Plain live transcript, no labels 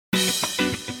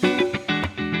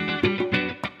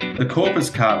The corpus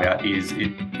carve out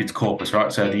it's corpus,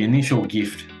 right? So the initial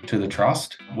gift to the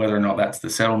trust, whether or not that's the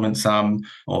settlement sum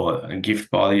or a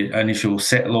gift by the initial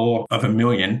settlor of $1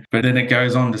 million. But then it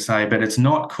goes on to say, but it's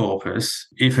not corpus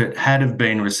if it had have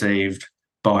been received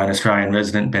by an Australian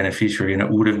resident beneficiary and it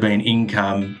would have been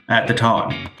income at the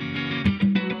time.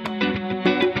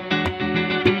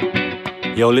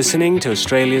 You're listening to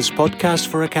Australia's podcast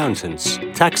for accountants,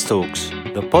 Tax Talks,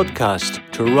 the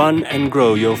podcast to run and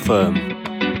grow your firm.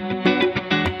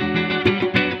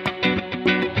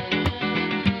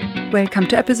 Welcome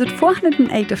to episode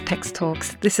 408 of Tax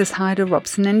Talks. This is Heide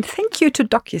Robson, and thank you to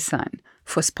DocuSign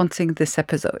for sponsoring this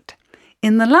episode.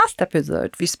 In the last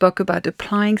episode, we spoke about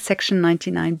applying Section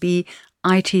 99B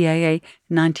ITAA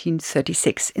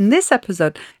 1936. In this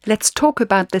episode, let's talk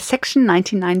about the Section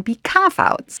 99B Carve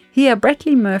Outs. Here are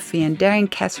Bradley Murphy and Darren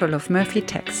Casserole of Murphy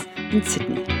Tax in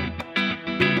Sydney.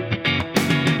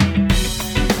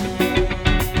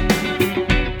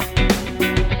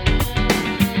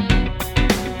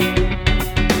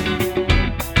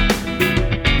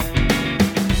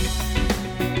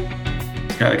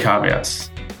 The Carve Outs.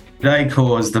 They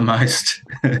cause the most,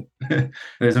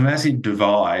 there's a massive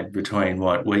divide between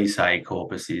what we say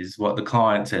corpus is, what the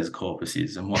client says corpus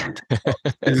is, and what the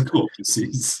client says corpus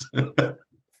is.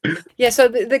 Yeah, so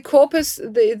the corpus,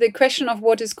 the question of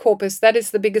what is corpus, that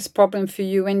is the biggest problem for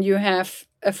you when you have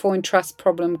a foreign trust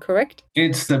problem, correct?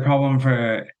 It's the problem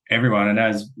for everyone. And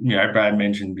as Brad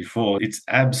mentioned before, it's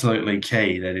absolutely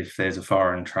key that if there's a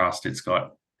foreign trust, it's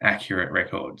got accurate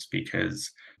records,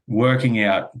 because working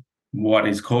out what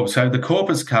is corpus. So the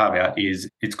corpus carve out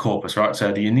it's corpus, right?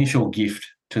 So the initial gift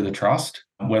to the trust,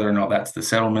 whether or not that's the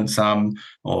settlement sum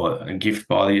or a gift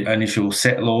by the initial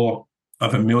settlor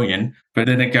of $1 million. But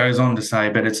then it goes on to say,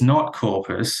 but it's not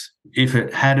corpus if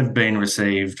it had have been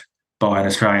received by an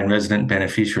Australian resident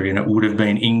beneficiary and it would have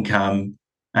been income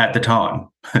at the time.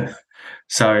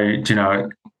 So,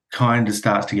 it kind of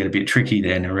starts to get a bit tricky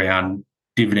then around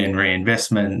dividend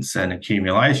reinvestments and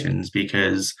accumulations,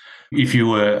 because if you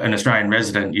were an Australian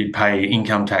resident, you'd pay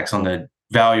income tax on the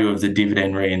value of the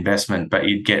dividend reinvestment, but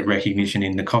you'd get recognition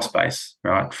in the cost base,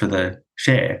 right, for the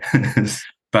share.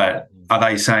 But are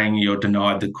they saying you're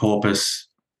denied the corpus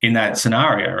in that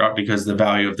scenario, right, because the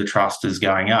value of the trust is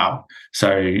going up?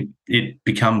 So it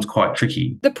becomes quite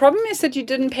tricky. The problem is that you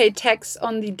didn't pay tax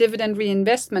on the dividend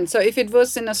reinvestment. So if it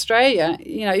was in Australia,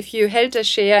 if you held a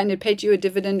share and it paid you a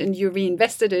dividend and you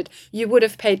reinvested it, you would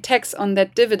have paid tax on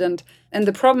that dividend. And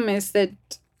the problem is that,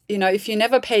 if you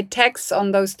never paid tax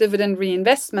on those dividend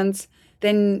reinvestments,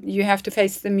 then you have to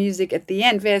face the music at the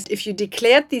end. Whereas if you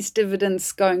declared these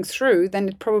dividends going through, then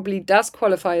it probably does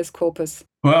qualify as corpus.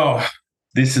 Well,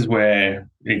 this is where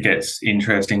it gets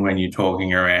interesting when you're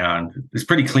talking around. It's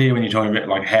pretty clear when you're talking about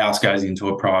like house goes into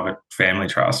a private family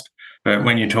trust, but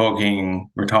when you're talking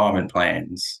retirement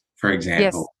plans, for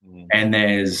example, yes, and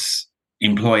there's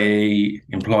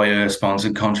employer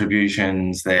sponsored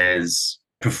contributions, there's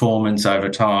performance over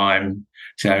time.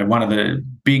 So one of the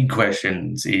big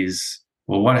questions is,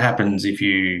 well, what happens if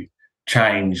you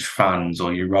change funds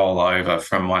or you roll over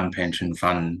from one pension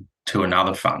fund to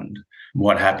another fund?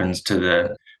 What happens to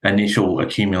the initial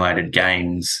accumulated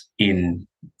gains in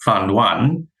fund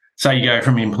one? So you go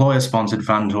from employer-sponsored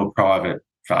fund to a private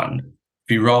fund.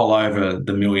 If you roll over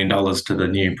the $1 million to the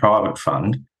new private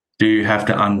fund, do you have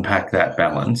to unpack that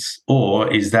balance?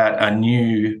 Or is that a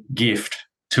new gift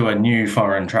to a new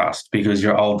foreign trust because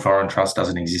your old foreign trust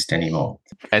doesn't exist anymore?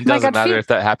 And doesn't matter if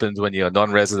that happens when you're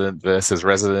non-resident versus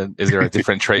resident. Is there a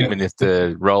different treatment if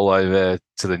the rollover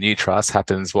to the new trust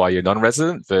happens while you're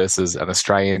non-resident versus an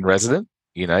Australian resident?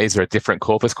 Is there a different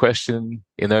corpus question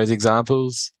in those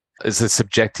examples? It's a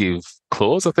subjective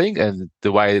clause, I think, and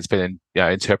the way it's been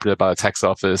interpreted by the tax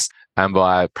office and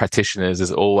by practitioners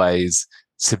is always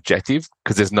subjective,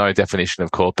 because there's no definition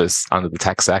of corpus under the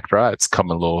Tax Act, right? It's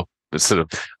common law. It's sort of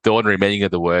the ordinary meaning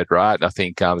of the word, right? And I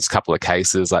think there's a couple of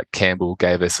cases, like Campbell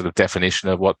gave a sort of definition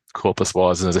of what corpus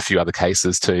was, and there's a few other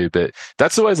cases too. But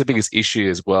that's always the biggest issue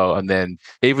as well. And then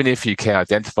even if you can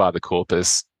identify the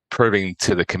corpus, proving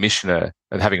to the commissioner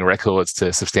and having records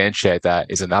to substantiate that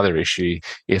is another issue.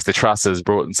 If the trust has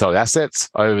brought and sold assets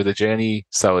over the journey,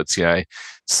 so it's,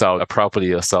 sold a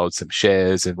property or sold some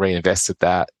shares and reinvested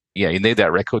that, you need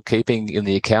that record keeping in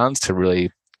the accounts to really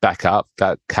back up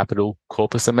that capital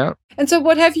corpus amount. And so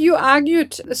what have you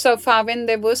argued so far when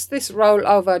there was this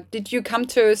rollover? Did you come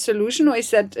to a solution, or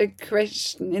is that a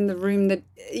question in the room that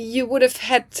you would have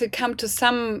had to come to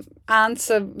some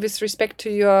answer with respect to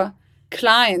your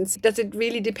clients, does it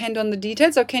really depend on the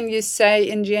details, or can you say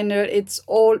in general it's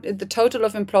all the total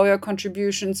of employer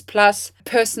contributions plus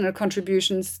personal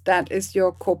contributions that is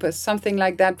your corpus, something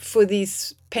like that for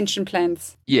these pension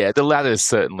plans? Yeah, the latter is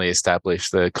certainly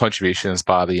established. The contributions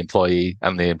by the employee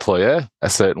and the employer are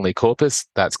certainly corpus.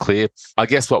 That's clear. I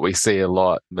guess what we see a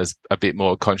lot as a bit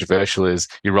more controversial is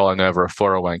you're rolling over a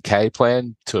 401k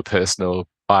plan to a personal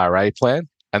IRA plan.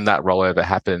 And that rollover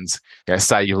happens,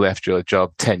 say you left your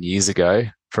job 10 years ago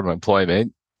from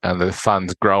employment and the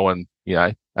fund's growing,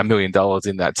 $1 million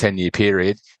in that 10-year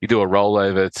period. You do a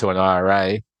rollover to an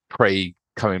IRA pre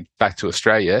coming back to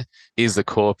Australia. Is the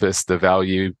corpus the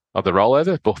value of the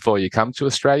rollover before you come to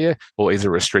Australia, or is it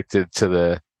restricted to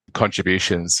the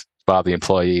contributions by the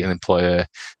employee and employer?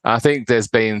 I think there's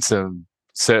been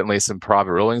certainly some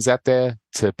private rulings out there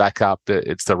to back up that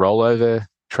it's the rollover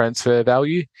transfer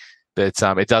value. But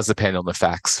it does depend on the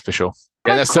facts for sure.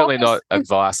 And that's certainly not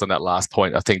advice on that last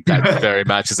point. I think that very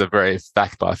much is a very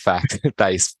fact by fact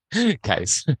based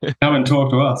case. Come and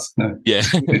talk to us. No. Yeah.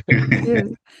 Yes.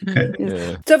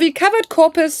 Yeah. So we covered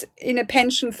corpus in a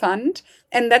pension fund,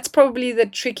 and that's probably the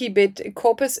tricky bit.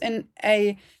 Corpus in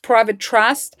a private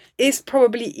trust is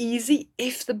probably easy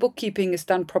if the bookkeeping is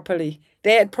done properly.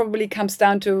 There it probably comes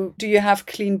down to, do you have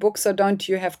clean books or don't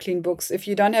you have clean books? If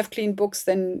you don't have clean books,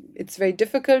 then it's very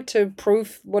difficult to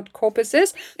prove what corpus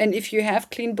is. And if you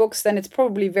have clean books, then it's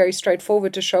probably very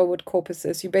straightforward to show what corpus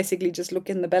is. You basically just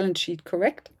look in the balance sheet,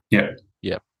 correct? Yeah.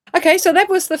 Yeah. Okay, so that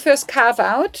was the first carve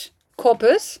out,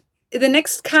 corpus. The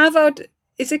next carve out,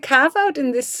 is a carve out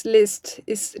in this list?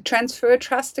 Is transfer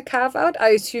trust a carve out? I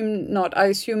assume not. I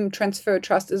assume transfer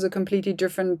trust is a completely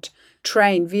different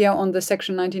train. We are on the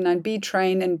Section 99B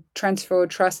train, and transfer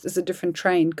trust is a different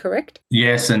train, correct?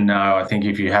 Yes and no. I think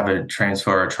if you have a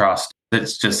transfer of trust,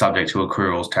 it's just subject to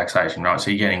accruals taxation, right?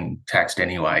 So you're getting taxed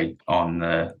anyway on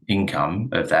the income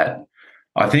of that.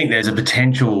 I think there's a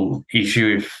potential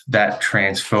issue if that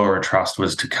transfer of trust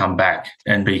was to come back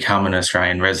and become an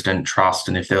Australian resident trust,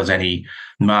 and if there was any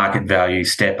market value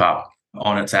step up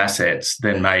on its assets,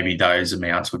 then maybe those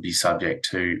amounts would be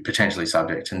potentially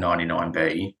subject to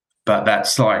 99B. But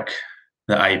that's like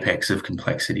the apex of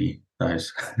complexity,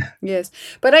 those. Yes,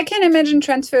 but I can imagine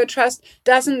transfer trust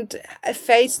doesn't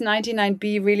face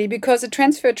 99B really, because a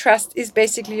transfer trust is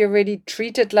basically already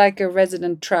treated like a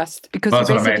resident trust, because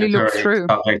you basically look through.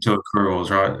 Subject to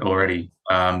accruals, right, already,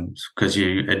 because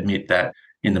you admit that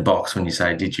in the box when you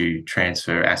say, did you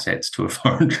transfer assets to a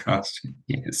foreign trust?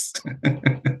 Yes.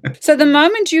 So the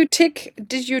moment you tick,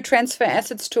 did you transfer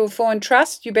assets to a foreign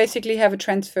trust, you basically have a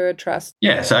transfer trust.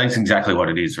 Yeah, so it's exactly what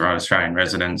it is, right? Australian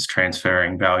residents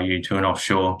transferring value to an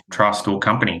offshore trust or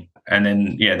company. And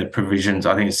then, the provisions,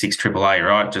 I think it's 6AAA,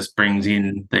 right, just brings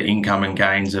in the income and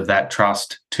gains of that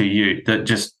trust to you, that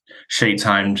just sheets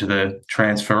home to the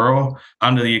transferor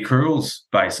under the accruals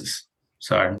basis.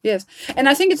 So yes. And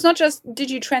I think it's not just did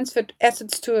you transfer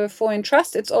assets to a foreign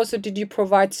trust, it's also did you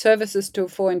provide services to a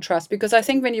foreign trust? Because I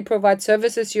think when you provide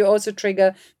services, you also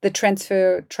trigger the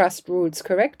transfer trust rules,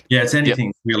 correct? Yeah, it's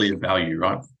anything really of value,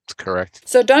 right? That's correct.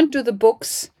 So don't do the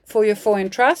books for your foreign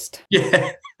trust.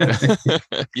 Yeah.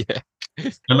 Yeah.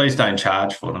 At least don't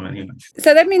charge for them anyway.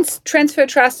 So that means transfer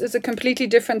trust is a completely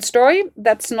different story.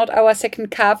 That's not our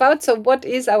second carve out. So what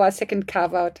is our second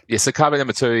carve out? Yeah, so carve out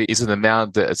number 2 is an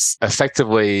amount that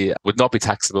effectively would not be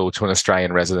taxable to an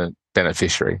Australian resident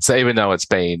beneficiary. So even though it's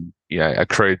been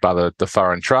accrued by the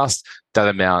foreign trust, that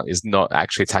amount is not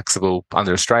actually taxable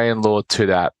under Australian law to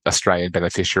that Australian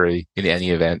beneficiary in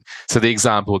any event. So the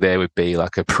example there would be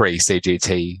like a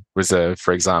pre-CGT reserve,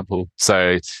 for example.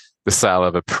 So the sale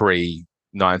of a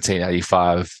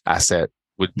pre-1985 asset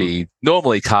would be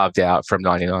normally carved out from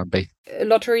 99B.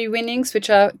 Lottery winnings,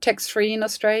 which are tax-free in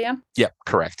Australia? Yep,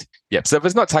 correct. Yep. So if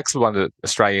it's not taxable under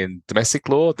Australian domestic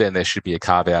law, then there should be a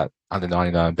carve-out under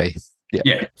 99B. Yep.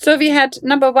 Yeah. So we had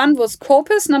number 1 was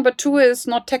corpus, number 2 is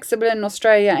not taxable in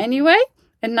Australia anyway,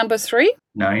 and number 3?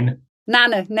 Nine.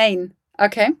 Nane.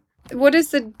 Okay. What is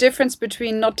the difference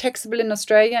between not taxable in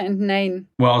Australia and NAIN?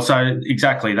 Well, so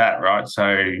exactly that, right?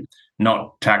 So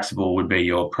not taxable would be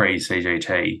your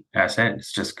pre-CGT asset.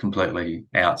 It's just completely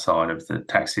outside of the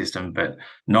tax system. But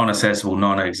non-assessable,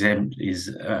 non-exempt is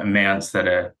amounts that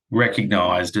are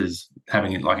recognised as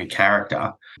having it like a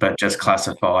character, but just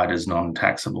classified as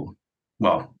non-taxable.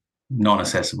 Well,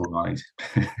 non-assessable,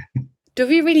 non-exempt. Do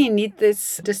we really need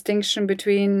this distinction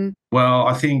between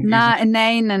I think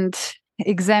NAIN and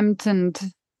exempt and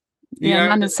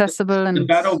unaccessible? And the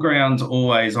battleground's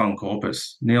always on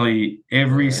corpus. Nearly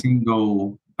every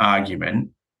single argument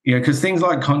Yeah, because things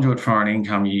like conduit foreign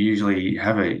income, you usually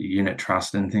have a unit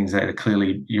trust and things that are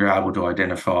clearly you're able to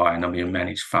identify, and there'll be a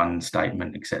managed fund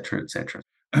statement, et cetera, et cetera.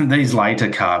 These later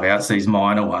carve outs, these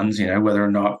minor ones, whether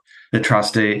or not the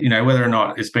trustee, whether or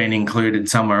not it's been included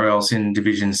somewhere else in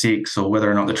Division 6 or whether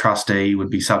or not the trustee would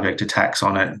be subject to tax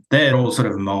on it, they're all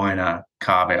sort of minor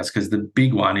carve outs, because the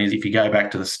big one is if you go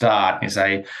back to the start and you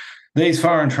say, these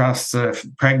foreign trusts are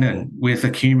pregnant with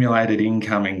accumulated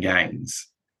income and gains.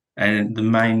 And the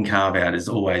main carve out is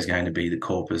always going to be the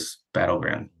corpus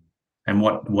battleground. And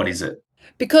what is it?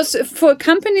 Because for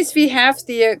companies, we have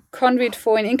the conduit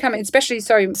foreign income, especially,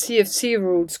 CFC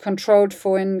rules, controlled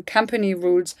foreign company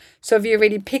rules. So we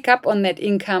already pick up on that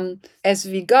income as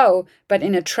we go. But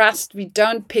in a trust, we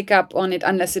don't pick up on it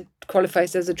unless it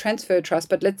qualifies as a transfer trust.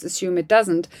 But let's assume it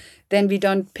doesn't. Then we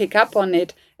don't pick up on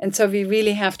it. And so we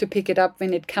really have to pick it up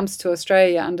when it comes to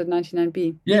Australia under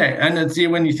 99B. Yeah, and it's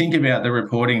when you think about the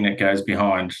reporting that goes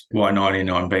behind why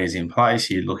 99B is in place,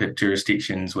 you look at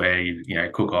jurisdictions where,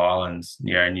 Cook Islands,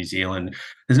 New Zealand,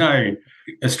 there's no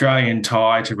Australian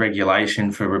tie to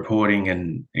regulation for reporting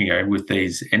and, with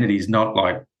these entities, not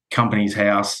like Companies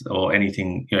House or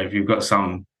anything. If you've got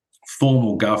some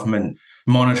formal government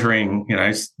monitoring,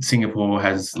 Singapore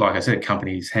has, like I said,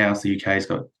 Companies House, the UK's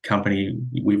got company,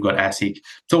 we've got ASIC.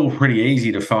 It's all pretty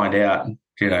easy to find out,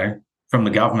 from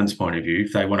the government's point of view,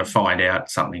 if they want to find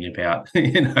out something about,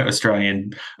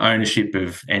 Australian ownership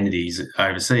of entities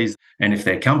overseas. And if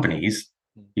they're companies,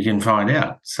 you can find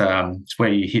out. So it's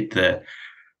where you hit the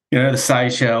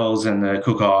Seychelles and the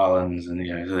Cook Islands and,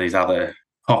 these other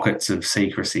pockets of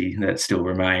secrecy that still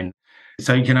remain.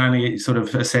 So you can only sort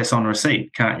of assess on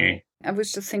receipt, can't you? I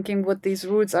was just thinking what these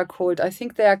rules are called. I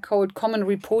think they are called common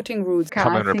reporting rules.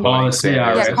 Common reporting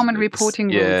standards. Yeah, common reporting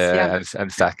rules. Yeah, and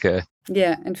FATCA.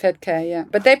 Yeah, and FATCA, yeah.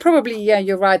 But they probably,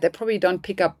 you're right, they probably don't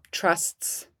pick up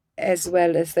trusts as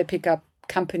well as they pick up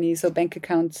companies or bank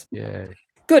accounts. Yeah.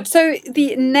 Good. So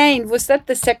the name, was that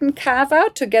the second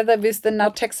carve-out together with the now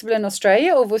taxable in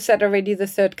Australia, or was that already the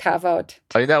third carve-out?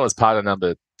 I think that was part of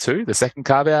number 2, the second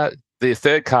carve-out. The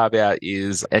third carve-out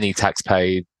is any tax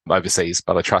paid overseas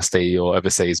by the trustee or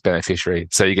overseas beneficiary.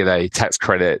 So you get a tax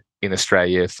credit in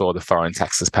Australia for the foreign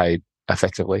taxes paid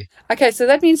effectively. Okay, so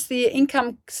that means the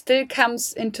income still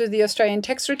comes into the Australian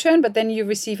tax return, but then you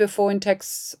receive a foreign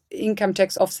income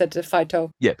tax offset, the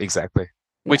FITO. Yeah, exactly.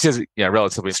 Yeah. Which is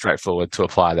relatively straightforward to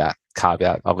apply that carve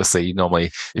out. Obviously, normally,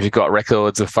 if you've got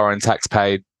records of foreign tax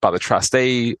paid by the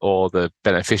trustee or the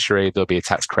beneficiary, there'll be a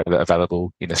tax credit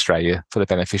available in Australia for the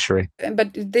beneficiary. But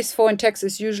this foreign tax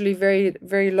is usually very,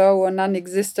 very low or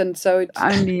non-existent, so it's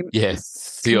only...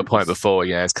 Yes, to your point before,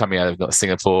 it's coming out of not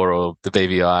Singapore or the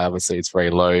BVI, obviously it's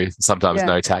very low, sometimes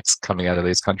no tax coming out of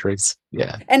these countries.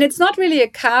 Yeah. And it's not really a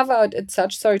carve-out as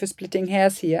such, sorry for splitting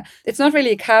hairs here. It's not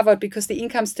really a carve-out because the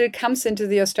income still comes into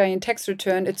the Australian tax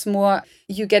return. It's more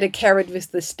you get a carrot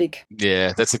with the stick.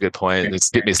 Yeah, that's a good point. It's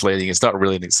a bit misleading. It's not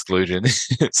really an exclusion.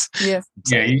 Yes.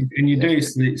 Yeah, you do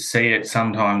see it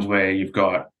sometimes where you've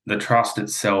got the trust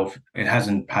itself, it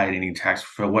hasn't paid any tax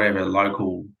for whatever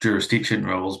local jurisdiction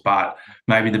rules, but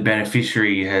maybe the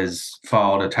beneficiary has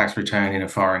filed a tax return in a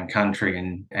foreign country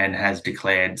and has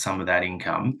declared some of that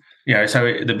income.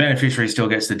 So the beneficiary still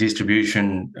gets the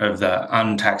distribution of the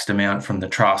untaxed amount from the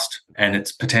trust, and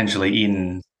it's potentially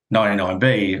in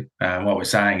 99B. What we're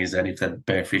saying is that if the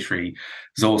beneficiary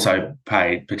is also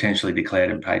potentially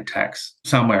declared and paid tax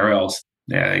somewhere else,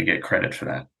 they get credit for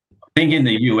that. I think in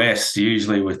the US,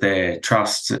 usually with their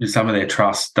trusts, some of their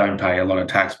trusts don't pay a lot of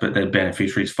tax, but their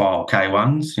beneficiaries file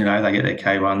K1s, they get their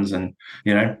K1s and,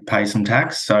 pay some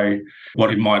tax. So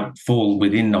it might fall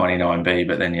within 99B,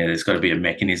 but then, there's got to be a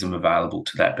mechanism available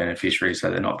to that beneficiary so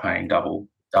they're not paying double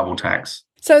tax.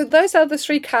 So those are the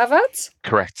 3 carve-outs?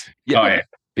 Correct. Yeah. Oh,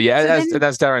 yeah. But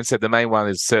as Darren said, the main one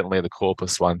is certainly the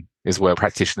corpus one, is where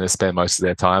practitioners spend most of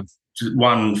their time.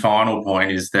 One final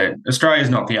point is that Australia is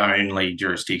not the only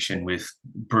jurisdiction with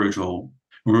brutal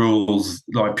rules,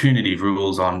 like punitive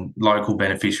rules on local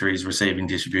beneficiaries receiving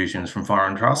distributions from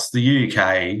foreign trusts. The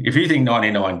UK, if you think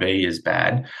 99B is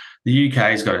bad, the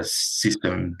UK's got a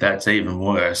system that's even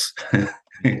worse.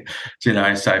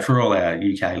 So for all our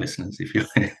UK listeners, if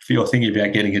you're thinking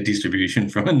about getting a distribution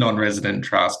from a non-resident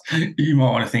trust, you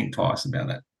might want to think twice about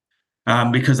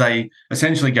that. Because they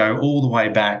essentially go all the way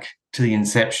back to the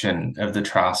inception of the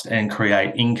trust and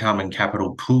create income and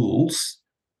capital pools,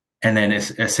 and then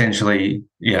essentially,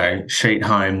 sheet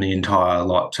home the entire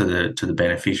lot to the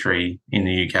beneficiary in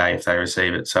the UK if they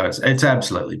receive it. So it's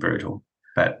absolutely brutal.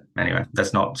 But anyway,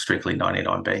 that's not strictly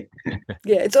 99B.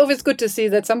 Yeah, it's always good to see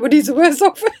that somebody's worse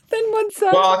off than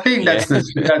oneself. Well, I think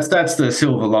that's the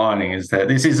silver lining, is that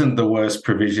this isn't the worst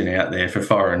provision out there for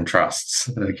foreign trusts.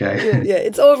 Okay. Yeah,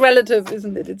 it's all relative,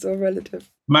 isn't it? It's all relative.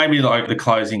 Maybe like the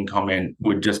closing comment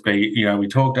would just be, we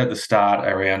talked at the start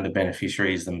around the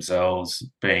beneficiaries themselves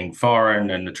being foreign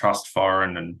and the trust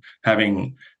foreign and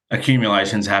having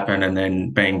accumulations happen and then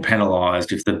being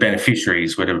penalised if the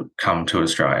beneficiaries were to come to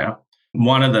Australia.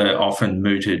 One of the often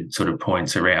mooted sort of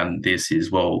points around this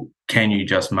is, well, can you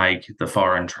just make the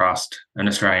foreign trust an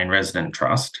Australian resident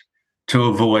trust to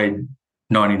avoid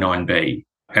 99B?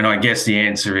 And I guess the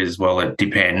answer is, well, it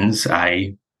depends,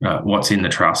 A, what's in the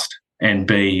trust, and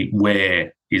B,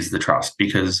 where is the trust?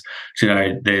 Because,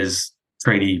 there's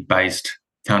treaty-based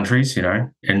countries,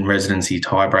 and residency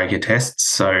tiebreaker tests.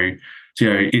 So,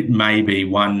 it may be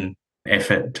one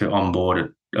effort to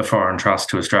onboard a foreign trust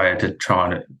to Australia to try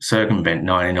and circumvent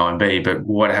 99B, but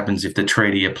what happens if the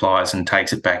treaty applies and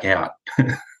takes it back out?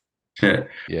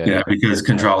 Because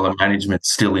control and management's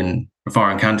still in a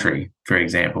foreign country, for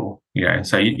example.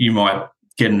 So you might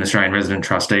get an Australian resident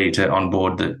trustee to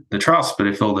onboard the trust, but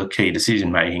if all the key decision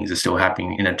makings are still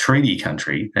happening in a treaty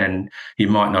country, then you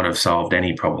might not have solved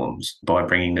any problems by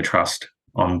bringing the trust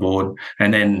on board.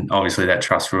 And then obviously that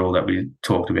trust rule that we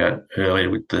talked about earlier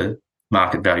with the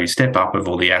market value step up of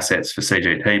all the assets for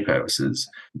CGT purposes,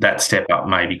 that step up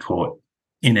may be caught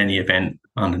in any event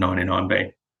under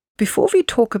 99B. Before we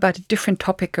talk about a different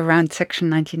topic around Section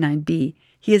 99B,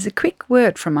 here's a quick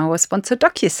word from our sponsor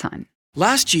DocuSign.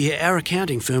 Last year, our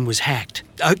accounting firm was hacked.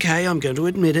 Okay, I'm going to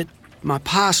admit it. My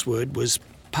password was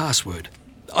password.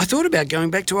 I thought about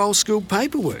going back to old school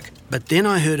paperwork, but then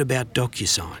I heard about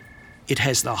DocuSign. It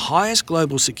has the highest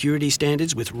global security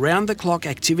standards with round-the-clock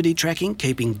activity tracking,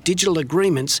 keeping digital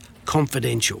agreements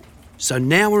confidential. So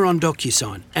now we're on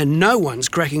DocuSign, and no one's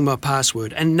cracking my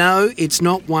password. And no, it's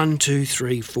not 1, 2,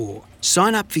 3, 4.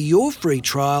 Sign up for your free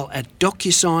trial at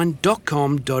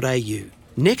docusign.com.au.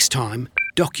 Next time,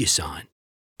 DocuSign.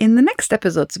 In the next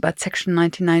episodes about Section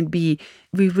 99B,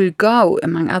 we will go,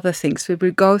 among other things, we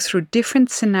will go through different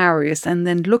scenarios and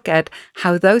then look at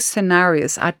how those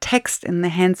scenarios are taxed in the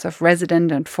hands of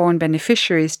resident and foreign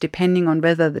beneficiaries, depending on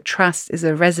whether the trust is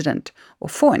a resident or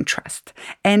foreign trust.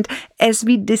 And as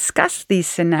we discuss these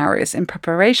scenarios in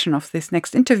preparation of this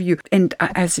next interview, and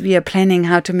as we are planning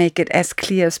how to make it as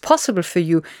clear as possible for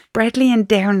you, Bradley and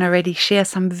Darren already share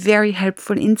some very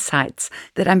helpful insights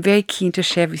that I'm very keen to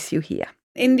share with you here.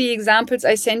 In the examples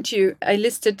I sent you, I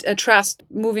listed a trust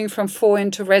moving from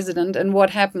foreign to resident and what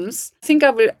happens. I think I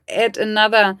will add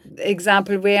another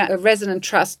example where a resident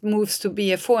trust moves to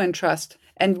be a foreign trust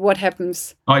and what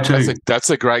happens. I too. That's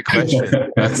a great question.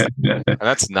 And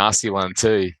that's a nasty one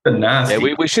too. Nasty.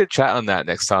 Yeah, we should chat on that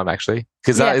next time, actually,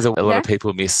 because that is a lot of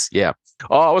people miss. Yeah.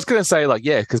 Oh, I was going to say,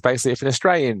 because basically if an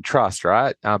Australian trust,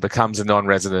 right, becomes a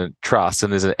non-resident trust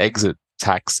and there's an exit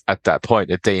tax at that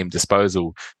point, a deemed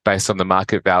disposal based on the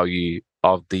market value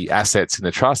of the assets in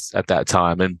the trust at that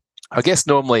time. And I guess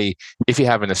normally if you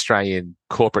have an Australian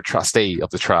corporate trustee of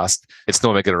the trust, it's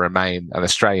normally going to remain an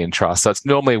Australian trust. So it's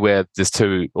normally where there's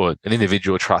two or an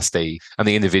individual trustee and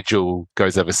the individual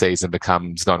goes overseas and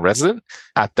becomes non-resident.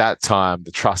 At that time,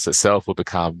 the trust itself will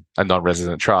become a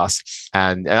non-resident trust.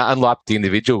 And unlike the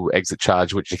individual exit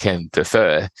charge, which you can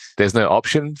defer, there's no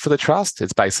option for the trust.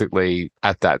 It's basically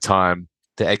at that time,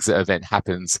 the exit event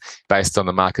happens based on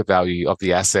the market value of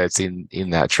the assets in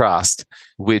that trust,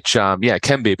 which, can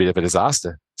be a bit of a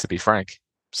disaster, to be frank.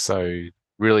 So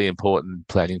really important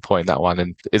planning point, that one.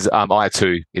 And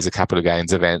I2 is a capital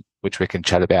gains event, which we can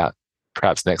chat about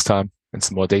perhaps next time in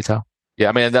some more detail. Yeah,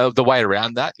 I mean, the way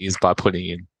around that is by putting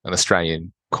in an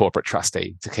Australian corporate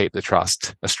trustee to keep the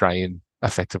trust Australian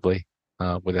effectively,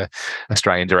 with an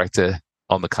Australian director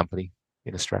on the company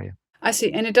in Australia. I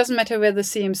see. And it doesn't matter where the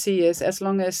CMC is, as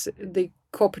long as the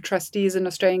corporate trustee is an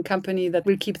Australian company that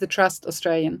will keep the trust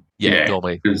Australian. Yeah,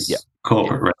 normally. Yeah.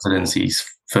 Corporate residencies,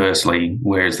 firstly,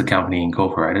 where is the company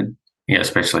incorporated? Yeah,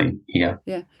 especially here.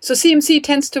 Yeah. So CMC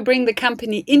tends to bring the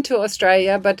company into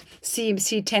Australia, but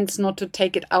CMC tends not to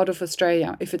take it out of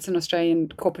Australia if it's an Australian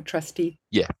corporate trustee.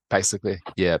 Yeah, basically.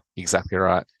 Yeah, exactly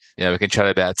right. Yeah, we can chat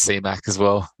about CMAC as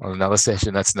well on another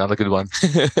session. That's another good one.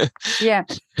 Yeah.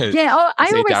 Oh,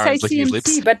 I always say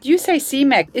CMC, but you say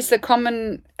CMAC. Is the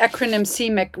common acronym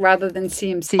CMAC rather than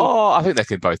CMC? Oh, I think they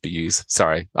can both be used.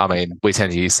 Sorry. I mean, we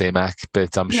tend to use CMAC,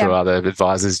 but I'm sure other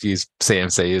advisors use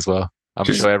CMC as well. I'm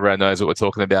sure everyone knows what we're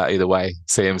talking about either way,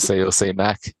 CMC or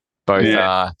CMAC. Both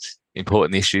are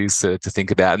important issues to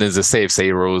think about. And there's the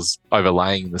CFC rules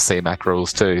overlaying the CMAC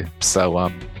rules too.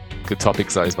 So good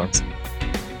topics, those ones.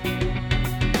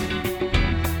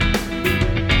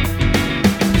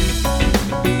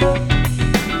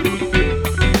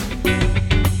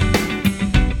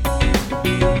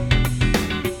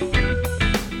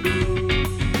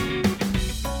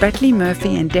 Bradley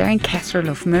Murphy and Darren Casserole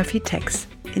of Murphy Tax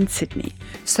in Sydney.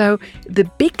 So the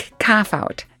big carve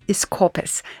out is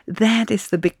corpus. That is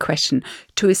the big question.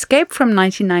 To escape from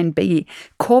 99B,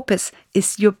 corpus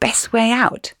is your best way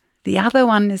out. The other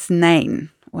one is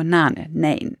nain or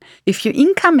nain. If your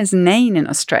income is nain in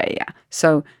Australia,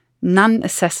 so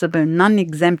non-assessable,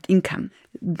 non-exempt income,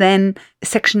 then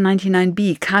Section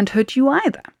 99B can't hurt you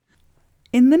either.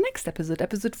 In the next episode,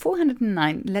 episode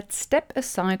 409, let's step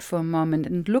aside for a moment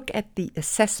and look at the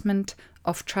assessment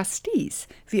of trustees.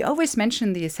 We always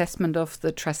mention the assessment of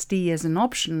the trustee as an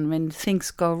option when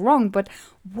things go wrong, but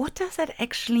what does that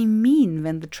actually mean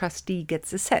when the trustee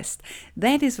gets assessed?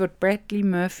 That is what Bradley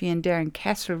Murphy and Darren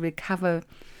Casserole will cover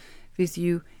with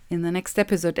you in the next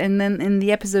episode. And then in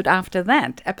the episode after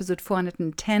that, episode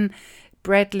 410,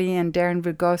 Bradley and Darren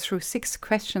will go through 6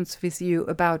 questions with you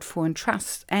about foreign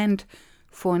trusts and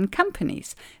foreign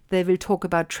companies. They will talk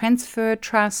about transfer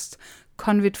trusts,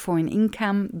 convert foreign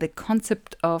income, the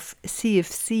concept of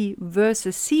CFC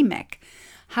versus CMAC,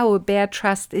 how a bare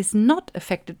trust is not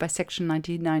affected by Section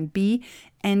 99B,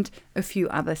 and a few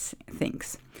other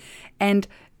things. And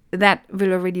that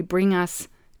will already bring us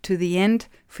to the end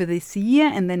for this year,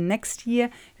 and then next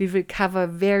year we will cover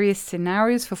various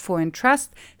scenarios for foreign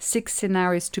trust, 6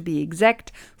 scenarios to be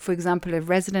exact. For example, a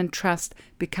resident trust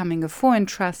becoming a foreign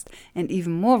trust, and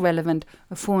even more relevant,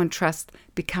 a foreign trust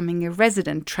becoming a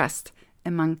resident trust,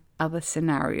 among other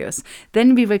scenarios.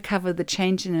 Then we will cover the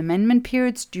change in amendment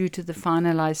periods due to the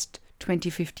finalized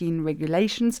 2015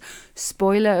 regulations.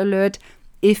 Spoiler alert,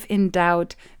 if in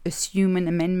doubt, assume an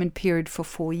amendment period for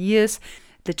 4 years.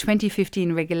 The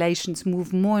 2015 regulations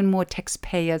move more and more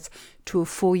taxpayers to a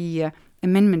 4-year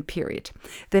amendment period.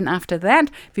 Then after that,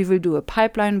 we will do a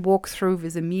pipeline walkthrough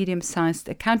with a medium-sized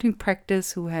accounting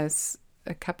practice who has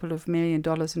a couple of $1 million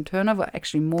in turnover,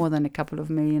 actually more than a couple of $1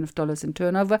 million in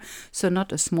turnover, so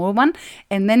not a small one.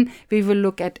 And then we will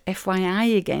look at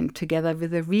FYI again together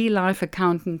with a real-life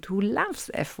accountant who loves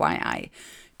FYI,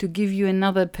 to give you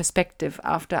another perspective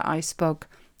after I spoke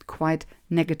quite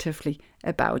negatively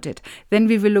about it. Then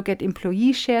we will look at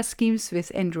employee share schemes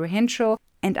with Andrew Henshaw,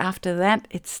 and after that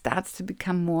it starts to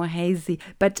become more hazy.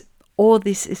 But all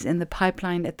this is in the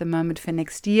pipeline at the moment for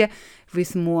next year,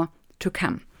 with more to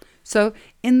come. So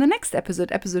in the next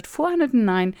episode, episode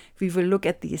 409, we will look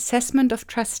at the assessment of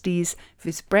trustees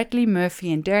with Bradley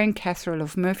Murphy and Darren Casserole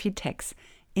of Murphy Tax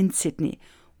in Sydney.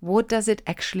 What does it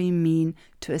actually mean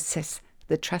to assess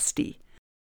the trustee?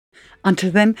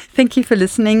 Until then, thank you for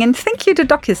listening, and thank you to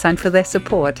DocuSign for their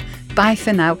support. Bye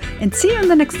for now, and see you in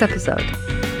the next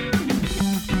episode.